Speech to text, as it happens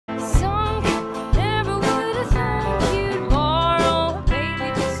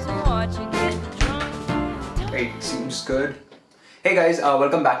good? Hey guys,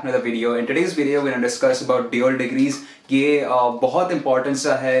 welcome back to another video. In today's video, we're going to discuss about dual degrees. ये बहुत important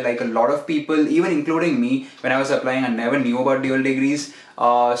सा है. Like a lot of people, even including me, when I was applying, I never knew about dual degrees.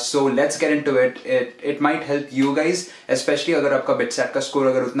 So let's get into it. It might help you guys, especially अगर आपका Bitsat का score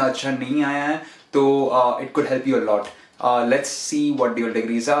अगर उतना अच्छा नहीं आया है, तो it could help you a lot. Let's see what dual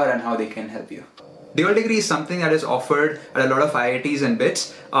degrees are and how they can help you. Dual degree is something that is offered at a lot of IITs and BITS.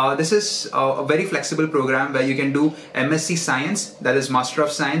 This is a very flexible program where you can do MSc Science, that is Master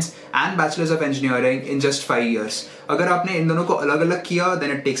of Science, and Bachelors of Engineering in just 5 years. अगर आपने इन दोनों को अलग-अलग किया,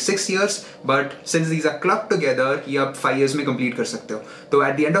 then it takes 6 years. But since these are clubbed together, ये आप 5 years में complete कर सकते हो. So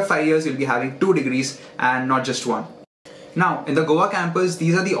at the end of 5 years, you'll be having 2 degrees and not just one. Now, in the Goa campus,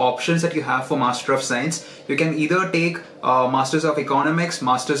 these are the options that you have for Master of Science. You can either take Masters of Economics,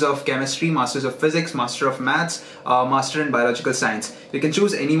 Masters of Chemistry, Masters of Physics, Master of Maths, Master in Biological Science. You can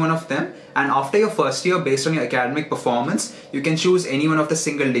choose any one of them, and after your first year, based on your academic performance, you can choose any one of the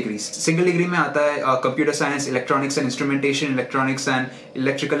single degrees. Single degree में आता है Computer Science, Electronics and Instrumentation, Electronics and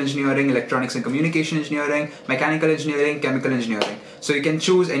Electrical Engineering, Electronics and Communication Engineering, Mechanical Engineering, Chemical Engineering. So you can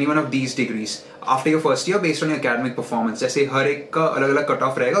choose any one of these degrees after your first year based on your academic performance. जैसे हर एक का अलग-अलग cut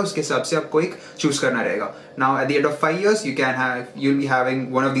off रहेगा, उसके हिसाब से आपको एक choose करना रहेगा. Now at the end of 5 years, you'll be having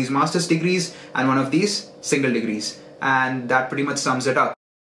one of these master's degrees and one of these single degrees, and that pretty much sums it up.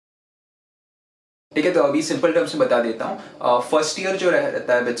 ठीक है, तो अभी सिंपल टर्म्स में बता देता हूँ. फर्स्ट ईयर जो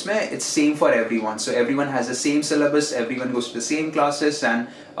रहता है बिट्स में, it's same for everyone. So everyone has the same syllabus, everyone goes to the same classes and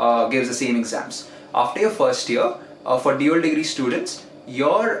gives the sem exams. After your first year, for dual degree students,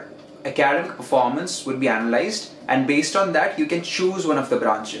 your academic performance would be analyzed, and based on that you can choose one of the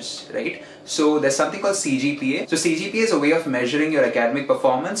branches, right? So there's something called CGPA. So CGPA is a way of measuring your academic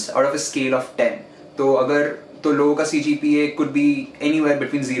performance out of a scale of 10. तो लोगों का CGPA could be anywhere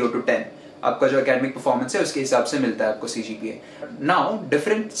between 0 to 10. आपका जो academic performance है उसके हिसाब से मिलता है आपको CGPA. Now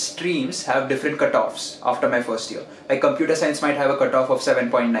different streams have different cutoffs after my first year. Like computer science might have a cutoff of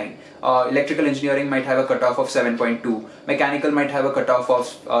 7.9. Electrical engineering might have a cutoff of 7.2. Mechanical might have a cutoff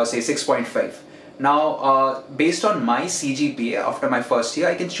of say 6.5. Now based on my CGPA after my first year,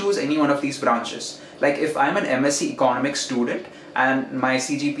 I can choose any one of these branches. Like if I'm an MSc Economics student and my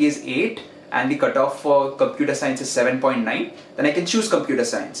CGPA is 8 and the cutoff for computer science is 7.9, then I can choose computer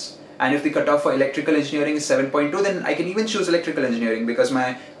science. And if the cutoff for electrical engineering is 7.2, then I can even choose electrical engineering because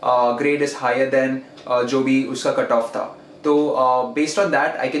my grade is higher than जो भी उसका cutoff था. So based on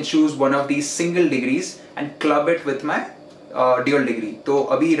that, I can choose one of these single degrees and club it with my dual degree. So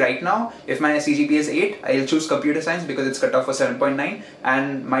abhi right now, if my CGPA is 8, I'll choose computer science because it's cutoff for 7.9,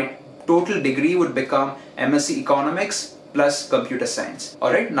 and my total degree would become MSc Economics plus computer science.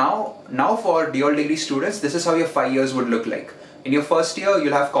 Alright, now for dual degree students, this is how your 5 years would look like. In your first year,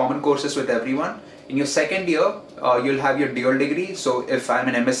 you'll have common courses with everyone. In your second year, you'll have your dual degree. So if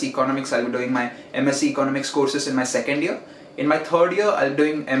I'm an MSc Economics, I'll be doing my MSc Economics courses in my second year. In my third year, I'll be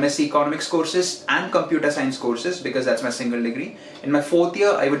doing MSc Economics courses and computer science courses because that's my single degree. In my fourth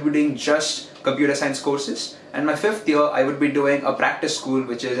year, I would be doing just computer science courses. And my fifth year, I would be doing a practice school,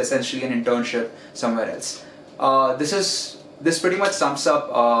 which is essentially an internship somewhere else. This pretty much sums up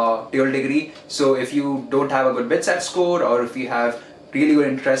dual degree. So if you don't have a good Bitsat score, or if you have really good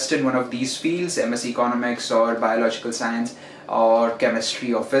interest in one of these fields, MSc Economics or Biological Science or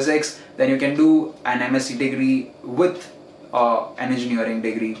Chemistry or Physics, then you can do an MSc degree with an engineering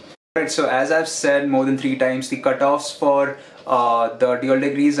degree. Right, so as I've said more than 3 times, the cutoffs for the dual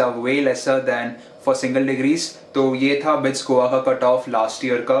degrees are way lesser than for single degrees. तो ये था BITS Goa का cutoff last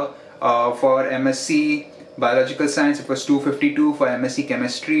year का. For MSc Biological Science, it was 252. For MSc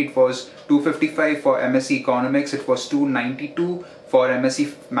Chemistry, it was 255. For MSc Economics, it was 292. For MSc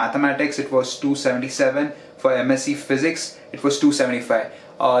Mathematics, it was 277. For MSc Physics, it was 275.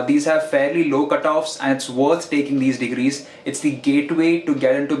 These have fairly low cutoffs, and it's worth taking these degrees. It's the gateway to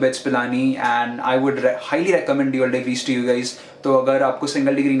get into BITS Pilani, and I would highly recommend dual degrees to you guys. तो अगर आपको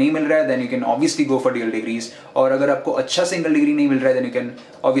single degree नहीं मिल रहा है, then you can obviously go for dual degrees. और अगर आपको अच्छा single degree नहीं मिल रहा है, then you can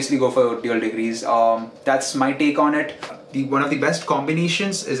obviously go for dual degrees. That's my take on it. One of the best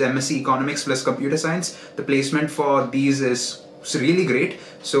combinations is MSc Economics plus Computer Science. The placement for these is really great.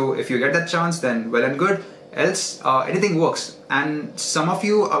 So if you get that chance, then well and good. Else anything works. And some of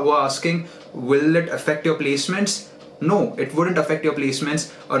you were asking, will it affect your placements? No, it wouldn't affect your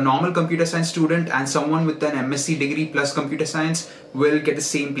placements. A normal computer science student and someone with an MSc degree plus computer science will get the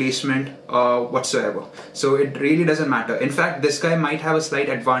same placement whatsoever. So it really doesn't matter. In fact, this guy might have a slight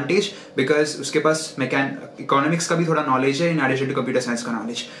advantage because उसके पास economics का भी थोड़ा knowledge है in addition to computer science का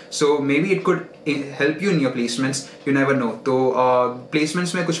knowledge. So maybe it could help you in your placements. You never know. तो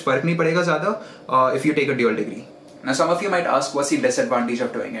placements में कुछ फर्क नहीं पड़ेगा ज़्यादा if you take a dual degree. Now some of you might ask, what's the disadvantage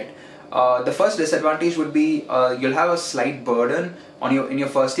of doing it? The first disadvantage would be you'll have a slight burden on in your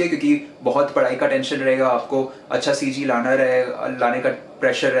first year, क्योंकि बहुत पढ़ाई का tension रहेगा, आपको अच्छा CG लाने का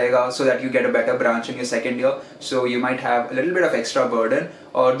pressure रहेगा, so that you get a better branch in your second year. So you might have a little bit of extra burden.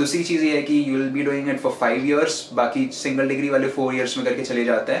 और दूसरी चीज़ ये है कि you'll be doing it for 5 years, बाकी single degree वाले 4 years में करके चले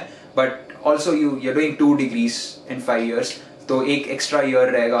जाते हैं. But also you're doing 2 degrees in 5 years. तो एक extra year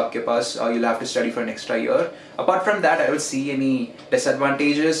रहेगा आपके पास. You'll have to study for an extra year. Apart from that, I don't see any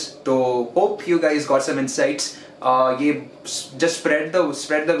disadvantages. So hope you guys got some insights. Just spread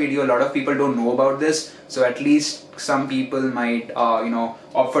the video. A lot of people don't know about this, so at least some people might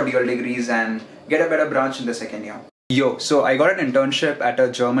opt for dual degrees and get a better branch in the second year. So I got an internship at a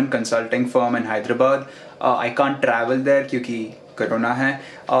German consulting firm in Hyderabad. I can't travel there क्योंकि Corona hai,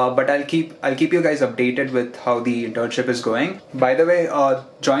 but I'll keep you guys updated with how the internship is going. By the way,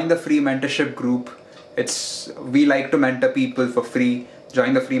 join the free mentorship group. We like to mentor people for free.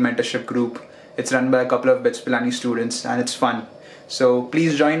 Join the free mentorship group. It's run by a couple of Pilani students and it's fun. So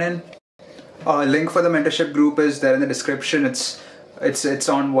please join in. Link for the mentorship group is there in the description. It's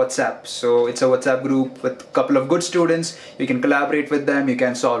on WhatsApp. So it's a WhatsApp group with a couple of good students. You can collaborate with them. You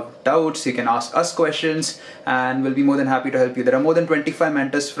can solve doubts. You can ask us questions, and we'll be more than happy to help you. There are more than 25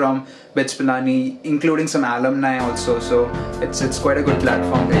 mentors from Pilani, including some alumni also. So it's quite a good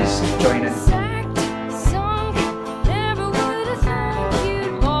platform, guys. Join in.